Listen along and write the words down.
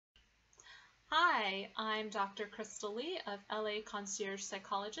Hi, I'm Dr. Crystal Lee of LA Concierge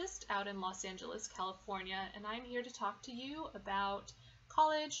Psychologist out in Los Angeles, California, and I'm here to talk to you about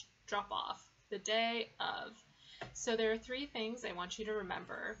college drop-off, the day of. So there are three things I want you to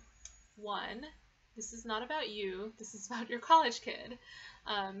remember. One, this is not about you, this is about your college kid.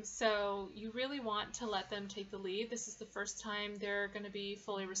 So you really want to let them take the lead. This is the first time they're going to be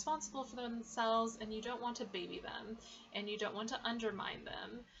fully responsible for themselves, and you don't want to baby them, and you don't want to undermine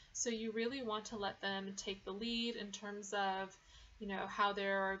them. So you really want to let them take the lead in terms of, how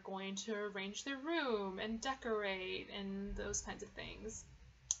they're going to arrange their room and decorate and those kinds of things.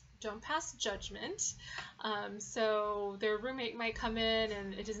 Don't pass judgment. So their roommate might come in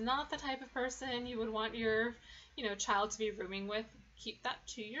and it is not the type of person you would want your, child to be rooming with. Keep that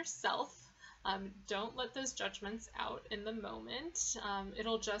to yourself. Don't let those judgments out in the moment.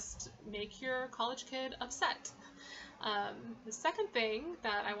 It'll just make your college kid upset. The second thing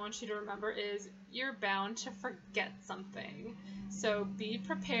that I want you to remember is you're bound to forget something. So be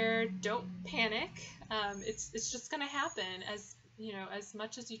prepared, don't panic. It's just going to happen as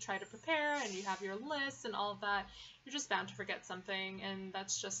much as you try to prepare and you have your lists and all of that, you're just bound to forget something, and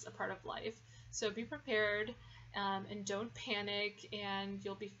that's just a part of life. So be prepared and don't panic, and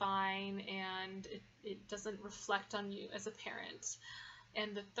you'll be fine, and it doesn't reflect on you as a parent.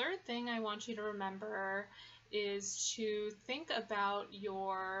 And the third thing I want you to remember is to think about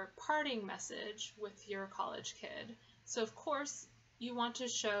your parting message with your college kid. So of course you want to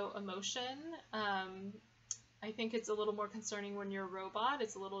show emotion. I think it's a little more concerning when you're a robot.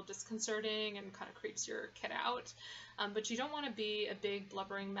 It's a little disconcerting and kind of creeps your kid out. But you don't want to be a big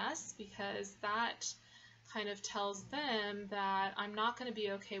blubbering mess, because that kind of tells them that I'm not going to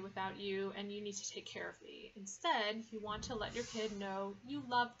be okay without you and you need to take care of me. Instead, you want to let your kid know you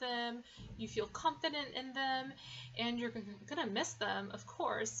love them, you feel confident in them, and you're going to miss them, of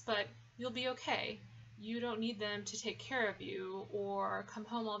course, but you'll be okay. You don't need them to take care of you or come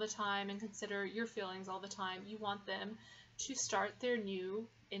home all the time and consider your feelings all the time. You want them to start their new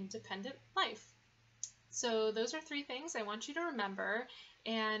independent life. So those are three things I want you to remember,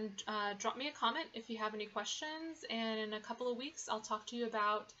 and drop me a comment if you have any questions, and in a couple of weeks I'll talk to you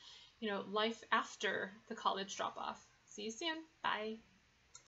about life after the college drop-off. See you soon. Bye.